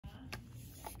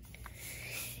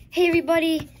Hey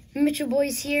everybody, Mitchell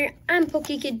Boys here. I'm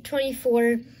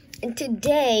PokeKid24, and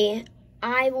today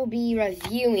I will be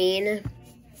reviewing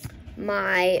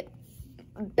my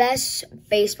best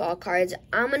baseball cards.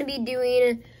 I'm going to be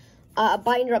doing a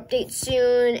binder update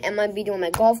soon, and I'm going to be doing my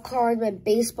golf cards, my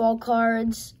baseball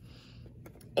cards.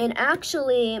 And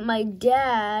actually, my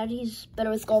dad, he's better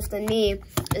with golf than me,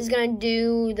 is going to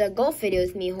do the golf video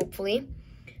with me, hopefully.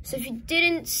 So if you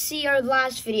didn't see our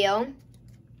last video,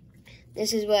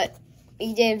 this is what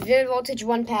we did. Vivid Voltage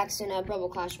 1 packs in a Bubble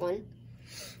Clash 1.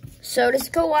 So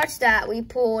just go watch that. We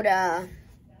pulled, yeah.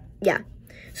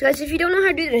 So guys, if you don't know how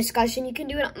to do the discussion, you can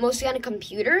do it mostly on a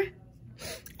computer.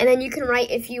 And then you can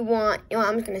write if you want. You know,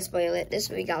 I'm just going to spoil it. This is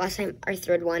what we got last time, our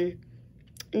third one.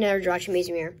 Another Jirachi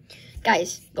Amazing Mirror.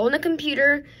 Guys, go on the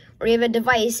computer or you have a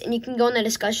device and you can go in the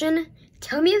discussion.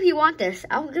 Tell me if you want this.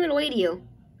 I'll give it away to you.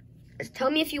 Just tell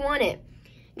me if you want it.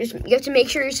 You have to make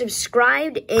sure you're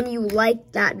subscribed and you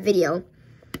like that video.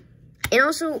 And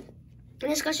also, in the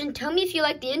discussion, tell me if you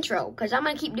like the intro, because I'm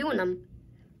going to keep doing them.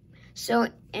 So,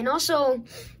 and also,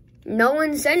 no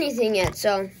one said anything yet,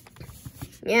 so,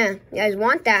 yeah, you guys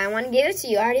want that. I want to give it to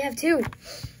you. I already have two.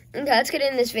 Okay, let's get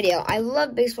into this video. I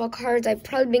love baseball cards. I've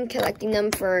probably been collecting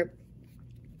them for,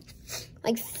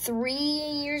 like, 3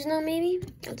 years now, maybe.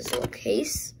 Got this little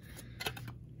case.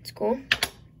 It's cool.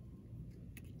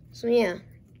 So, yeah.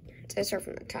 Let's start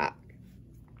from the top.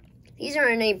 These are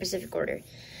in any specific order.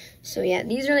 So yeah,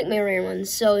 these are like my rare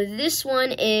ones. So this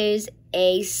one is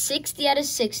a 60 out of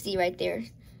 60 right there.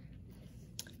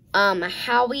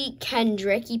 Howie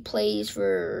Kendrick, he plays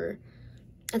for,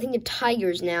 I think, the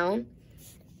Tigers now.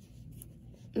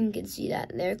 You can see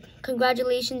that there.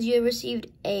 Congratulations, you have received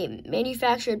a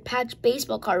manufactured patch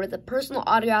baseball card with a personal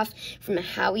autograph from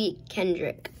Howie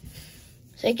Kendrick.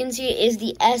 So you can see it is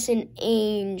the S in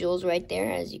Angels right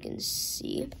there, as you can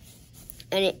see.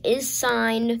 And it is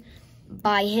signed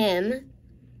by him.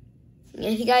 And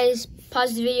if you guys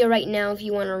pause the video right now if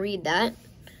you want to read that.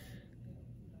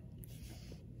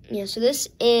 Yeah, so this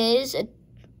is a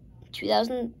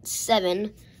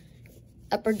 2007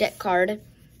 Upper Deck card.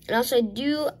 And also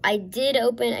I did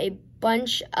open a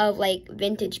bunch of like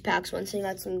vintage packs once, and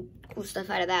got some cool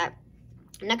stuff out of that.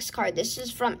 Next card, this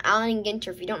is from Allen and Ginter.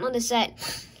 If you don't know the set,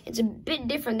 it's a bit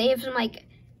different. They have some like,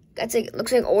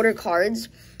 looks like older cards.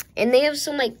 And they have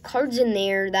some like cards in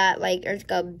there that like are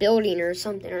like a building or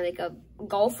something, or like a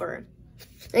golfer.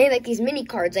 They have like these mini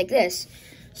cards like this.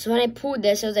 So when I pulled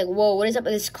this, I was like, whoa, what is up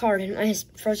with this card? And I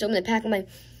just first opened the pack, I'm like,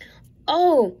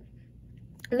 oh,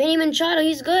 Manny Machado,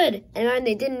 he's good. And then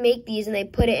they didn't make these, and they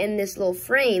put it in this little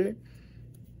frame.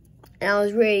 And I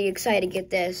was really excited to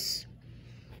get this.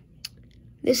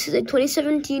 This is a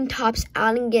 2017 Topps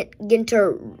Allen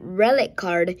Ginter relic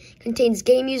card. Contains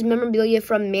game-used memorabilia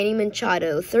from Manny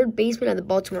Machado, third baseman of the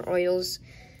Baltimore Orioles.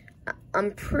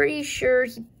 I'm pretty sure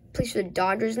he plays for the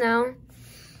Dodgers now.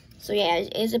 So yeah,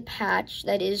 it is a patch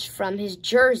that is from his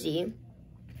jersey.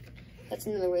 That's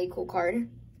another really cool card.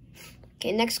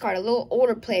 Okay, next card, a little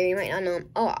older player, you might not know him.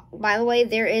 Oh, by the way,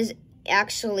 there is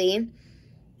actually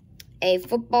a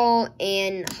football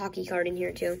and hockey card in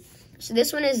here too. So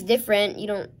this one is different. You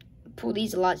don't pull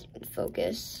these a lot in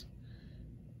focus.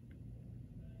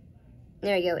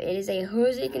 There you go. It is a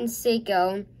Jose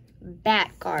Canseco bat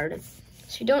card. So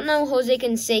if you don't know Jose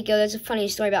Canseco, there's a funny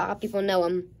story about how people know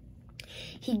him.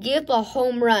 He gave up a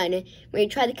home run when he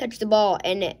tried to catch the ball,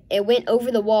 and it went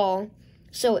over the wall.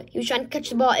 So he was trying to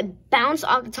catch the ball. It bounced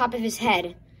off the top of his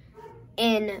head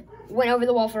and went over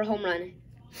the wall for a home run.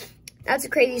 That's a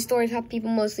crazy story of how people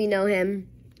mostly know him.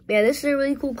 Yeah, this is a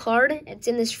really cool card. It's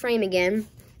in this frame again.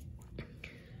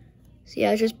 So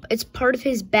yeah, it's part of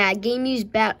his bat, game-used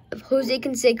bat of Jose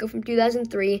Canseco from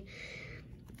 2003.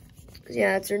 So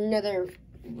yeah, that's another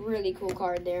really cool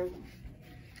card there.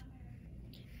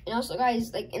 And also,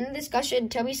 guys, like in the discussion,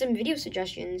 tell me some video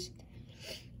suggestions.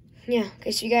 Yeah,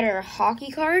 okay, so you got our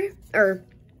hockey card, or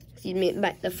excuse me,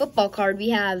 but the football card. We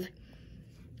have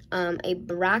a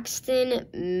Braxton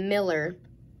Miller.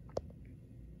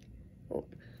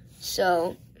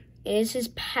 So, it is his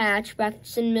patch,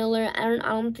 Braxton Miller. I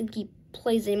don't think he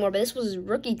plays anymore, but this was his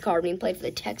rookie card when he played for the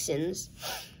Texans.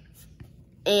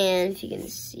 And if you can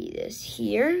see this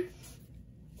here,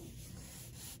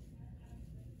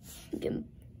 you can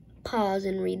pause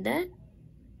and read that.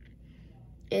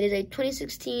 It is a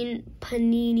 2016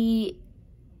 Panini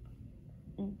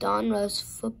Donruss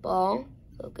football.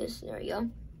 Focus, there we go.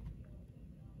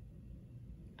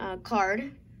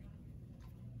 Card.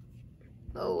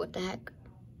 Oh, what the heck?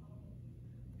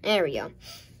 There we go.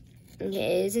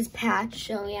 Okay, this is patch.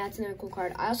 So yeah, it's another cool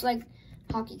card. I also like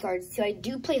hockey cards. So I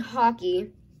do play hockey.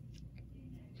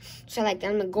 So like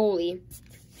I'm a goalie.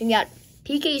 We got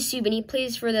PK Subban. He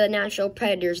plays for the Nashville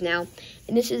Predators now.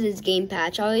 And this is his game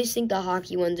patch. I always think the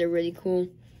hockey ones are really cool.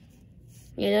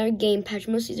 Yeah, another game patch.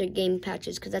 Most of these are game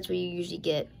patches because that's what you usually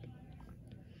get.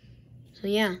 So,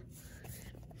 yeah.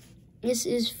 This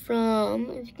is from,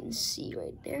 if you can see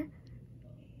right there,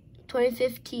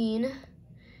 2015.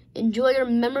 Enjoy your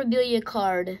memorabilia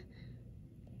card.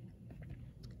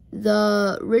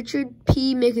 The Richard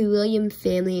P. McWilliam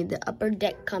family, the Upper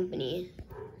Deck Company.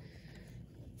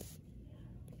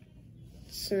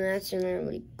 So that's another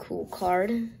really cool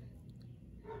card. I'm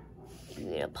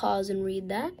going to pause and read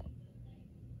that.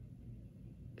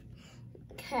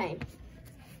 Okay.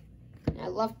 I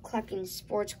love collecting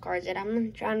sports cards, and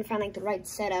I'm trying to find like the right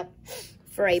setup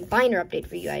for a binder update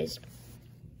for you guys.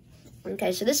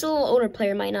 Okay, so this little older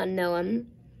player might not know him.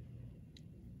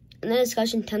 In the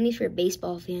discussion, tell me if you're a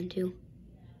baseball fan too.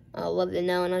 I'll love to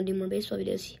know, and I'll do more baseball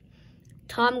videos.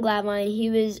 Tom Glavine, he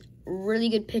was a really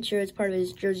good pitcher. It's part of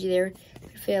his jersey there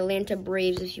for the Atlanta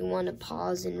Braves. If you want to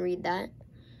pause and read that,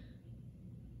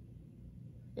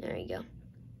 there you go.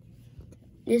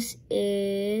 This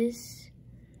is,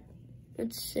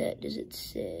 what's that? Does it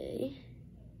say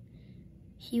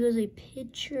he was a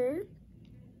pitcher?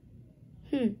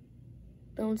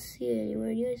 Don't see it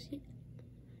anywhere. Do you guys see it?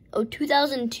 Oh,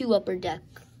 2002 Upper Deck.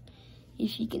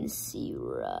 If you can see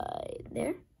right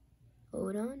there.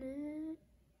 Hold on.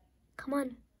 Come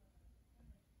on.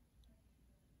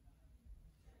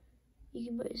 You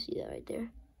can probably see that right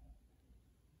there.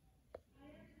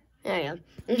 There you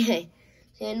go. Okay.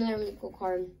 So another really cool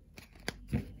card.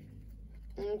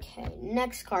 Okay,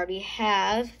 next card we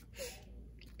have.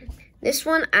 This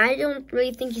one, I don't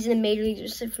really think he's in the major leagues,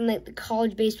 just from like the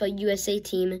College Baseball USA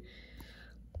team.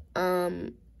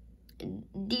 DJ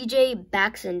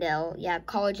Baxendale, yeah,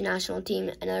 college national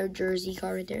team, another jersey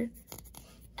card right there.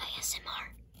 ASMR.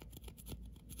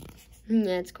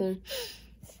 Yeah, it's cool.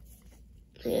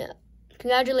 Yeah.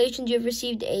 Congratulations, you have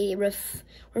received a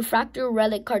refractor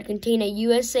relic card containing a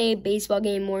USA baseball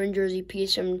game worn jersey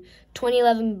piece from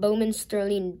 2011 Bowman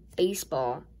Sterling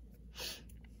Baseball.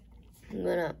 I'm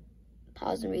gonna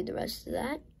pause and read the rest of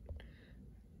that.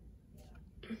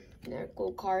 Another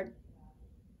cool card.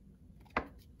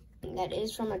 That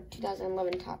is from a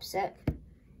 2011 top set.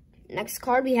 Next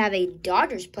card, we have a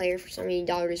Dodgers player for some of you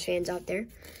Dodgers fans out there.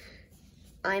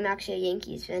 I'm actually a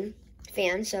Yankees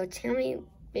fan, so tell me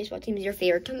baseball team is your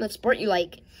favorite. Tell me what sport you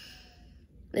like.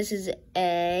 This is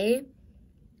a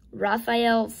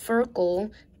Rafael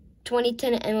Furcal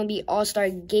 2010 MLB All-Star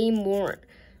Game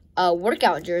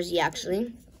workout jersey,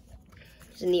 actually.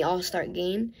 It's in the All-Star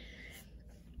Game.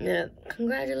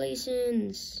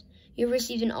 Congratulations. You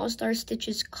received an All-Star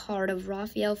Stitches card of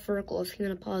Rafael Furcal. If you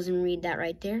want to pause and read that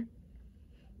right there.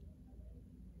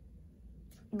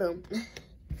 Boom.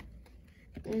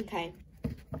 Okay.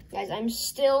 Guys, I'm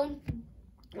still...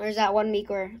 There's that 1 week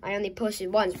where I only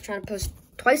posted once. I'm trying to post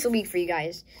twice a week for you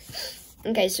guys.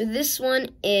 Okay, so this one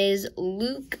is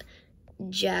Luke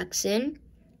Jackson.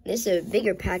 This is a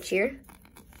bigger patch here.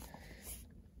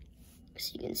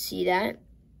 So you can see that.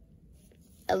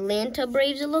 Atlanta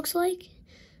Braves, it looks like.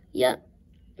 Yep.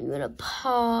 I'm going to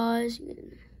pause.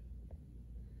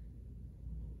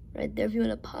 Right there, if you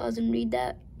want to pause and read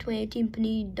that. 2018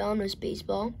 Panini Donruss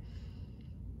Baseball.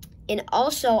 And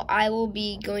also, I will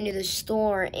be going to the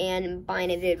store and buying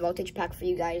a Vivid Voltage pack for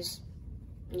you guys.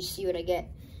 And see what I get.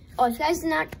 Oh, if you guys did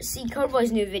not see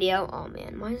Codeboy's new video, oh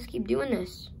man, why does it keep doing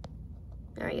this?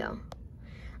 There you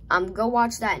go. Go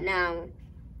watch that now.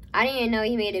 I didn't even know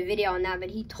he made a video on that, but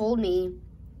he told me,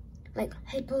 like,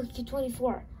 hey, Pokey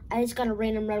 24, I just got a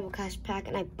random Red Bull Cash pack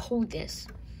and I pulled this.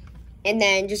 And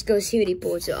then just go see what he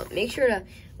pulled. So make sure to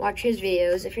watch his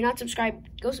videos. If you're not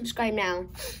subscribed, go subscribe now.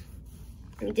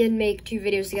 We did make 2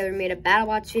 videos together. We made a Battle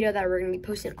Bots video that we're going to be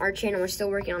posting on our channel. We're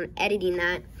still working on editing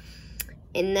that.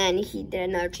 And then he did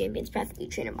another Champions Practically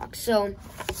Trainer box. So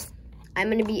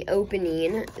I'm going to be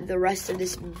opening the rest of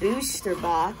this booster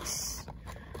box.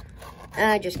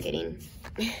 Just kidding.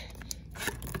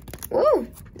 Woo!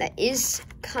 That is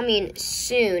coming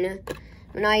soon.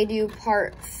 When I do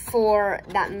part 4,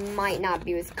 that might not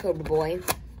be with Cobra Boy.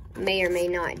 May or may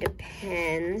not,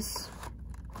 depends.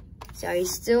 So he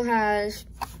still has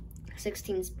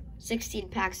 16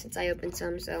 packs since I opened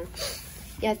some. So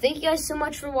yeah, thank you guys so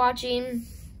much for watching.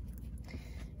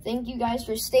 Thank you guys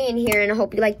for staying here, and I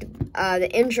hope you liked the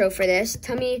intro for this.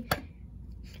 Tell me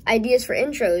ideas for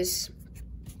intros,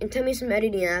 and tell me some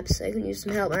editing apps so I can use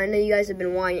some help. I know you guys have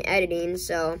been wanting editing,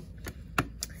 so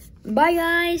bye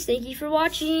guys. Thank you for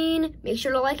watching. Make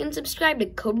sure to like and subscribe to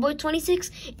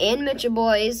Codeboy26 and Mitchell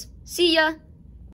Boys. See ya.